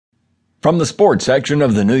From the sports section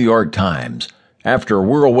of the New York Times, after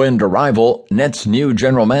Whirlwind arrival, Nets' new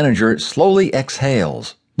general manager slowly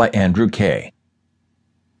exhales, by Andrew Kay.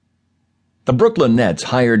 The Brooklyn Nets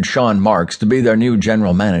hired Sean Marks to be their new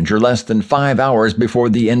general manager less than 5 hours before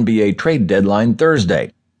the NBA trade deadline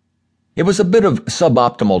Thursday. It was a bit of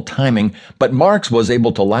suboptimal timing, but Marks was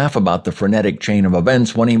able to laugh about the frenetic chain of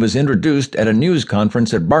events when he was introduced at a news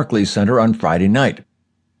conference at Barclays Center on Friday night.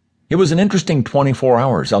 It was an interesting 24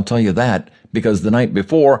 hours, I'll tell you that, because the night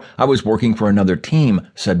before I was working for another team,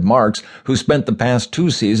 said Marks, who spent the past 2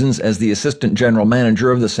 seasons as the assistant general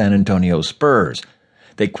manager of the San Antonio Spurs.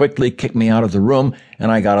 They quickly kicked me out of the room,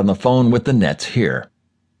 and I got on the phone with the Nets here.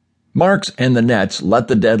 Marks and the Nets let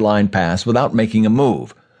the deadline pass without making a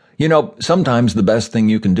move. You know, sometimes the best thing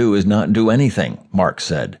you can do is not do anything, Marks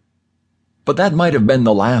said. But that might have been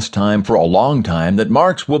the last time for a long time that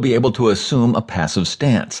Marks will be able to assume a passive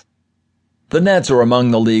stance. The Nets are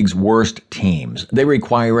among the league's worst teams. They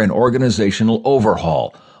require an organizational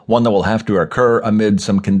overhaul, one that will have to occur amid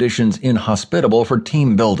some conditions inhospitable for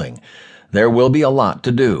team building. There will be a lot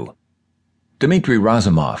to do. Dmitry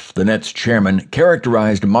Razumov, the Nets chairman,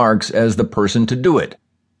 characterized Marks as the person to do it.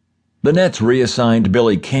 The Nets reassigned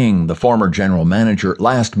Billy King, the former general manager,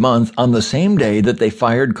 last month on the same day that they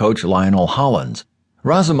fired coach Lionel Hollins.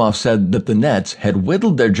 Razumov said that the Nets had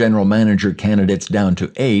whittled their general manager candidates down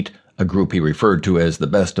to 8, a group he referred to as the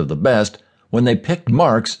best of the best, when they picked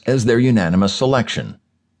Marks as their unanimous selection.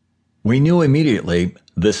 "We knew immediately,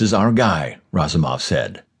 this is our guy," Razumov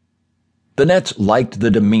said. The Nets liked the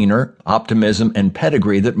demeanor, optimism, and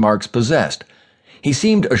pedigree that Marks possessed. He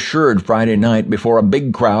seemed assured Friday night before a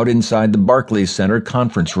big crowd inside the Barclays Center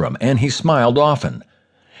conference room, and he smiled often.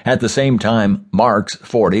 At the same time, Marks,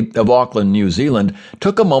 40, of Auckland, New Zealand,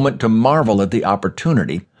 took a moment to marvel at the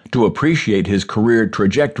opportunity, to appreciate his career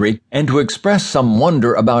trajectory, and to express some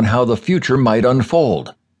wonder about how the future might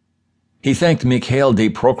unfold. He thanked Mikhail D.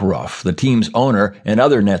 Prokhorov, the team's owner, and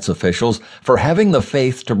other Nets officials for having the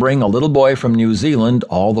faith to bring a little boy from New Zealand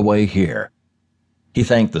all the way here. He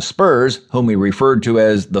thanked the Spurs, whom he referred to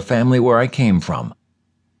as the family where I came from.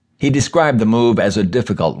 He described the move as a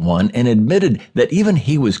difficult one and admitted that even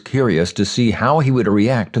he was curious to see how he would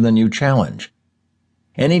react to the new challenge.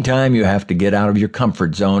 "Anytime you have to get out of your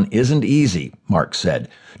comfort zone isn't easy," Marks said.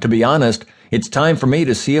 "To be honest, it's time for me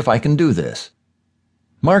to see if I can do this."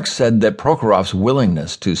 Marks said that Prokhorov's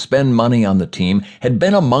willingness to spend money on the team had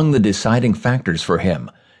been among the deciding factors for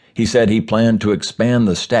him. He said he planned to expand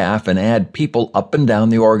the staff and add people up and down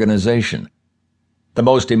the organization. The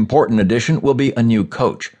most important addition will be a new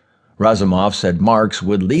coach. Razumov said Marks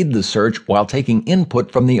would lead the search while taking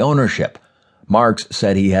input from the ownership. Marks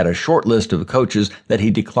said he had a short list of coaches that he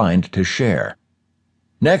declined to share.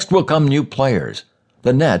 Next will come new players.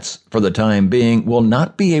 The Nets, for the time being, will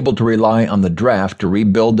not be able to rely on the draft to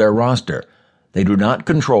rebuild their roster. They do not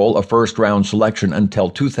control a first-round selection until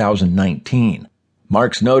 2019.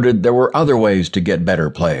 Marks noted there were other ways to get better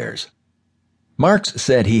players. Marks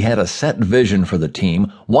said he had a set vision for the team,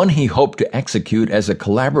 one he hoped to execute as a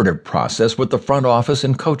collaborative process with the front office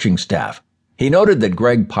and coaching staff. He noted that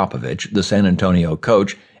Greg Popovich, the San Antonio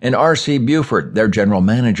coach, and R.C. Buford, their general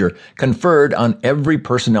manager, conferred on every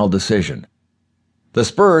personnel decision. The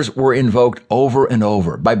Spurs were invoked over and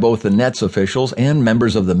over by both the Nets officials and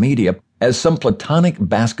members of the media as some platonic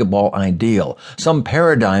basketball ideal, some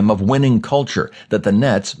paradigm of winning culture that the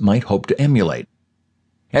Nets might hope to emulate.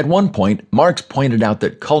 At one point, Marks pointed out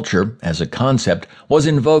that culture, as a concept, was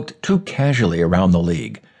invoked too casually around the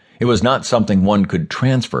league. It was not something one could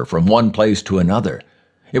transfer from one place to another.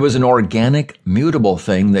 It was an organic, mutable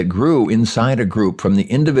thing that grew inside a group from the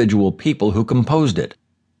individual people who composed it.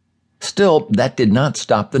 Still, that did not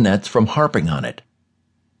stop the Nets from harping on it.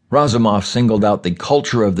 Razumov singled out the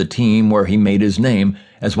culture of the team where he made his name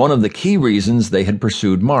as one of the key reasons they had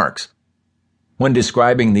pursued Marks. When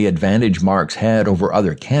describing the advantage Marks had over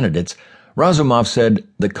other candidates, Razumov said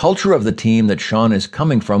the culture of the team that Sean is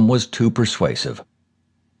coming from was too persuasive.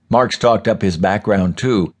 Marks talked up his background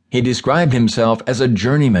too. He described himself as a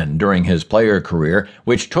journeyman during his player career,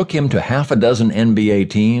 which took him to 6 NBA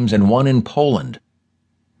teams and 1 in Poland.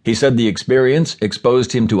 He said the experience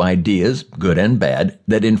exposed him to ideas, good and bad,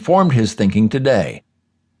 that informed his thinking today.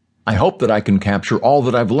 "I hope that I can capture all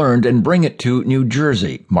that I've learned and bring it to New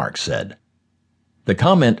Jersey," Marks said. The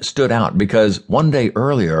comment stood out because 1 day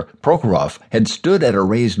earlier, Prokhorov had stood at a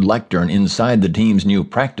raised lectern inside the team's new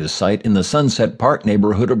practice site in the Sunset Park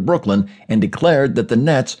neighborhood of Brooklyn and declared that the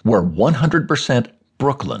Nets were 100%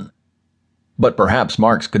 Brooklyn. But perhaps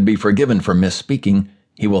Marks could be forgiven for misspeaking.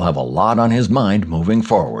 He will have a lot on his mind moving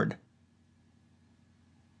forward.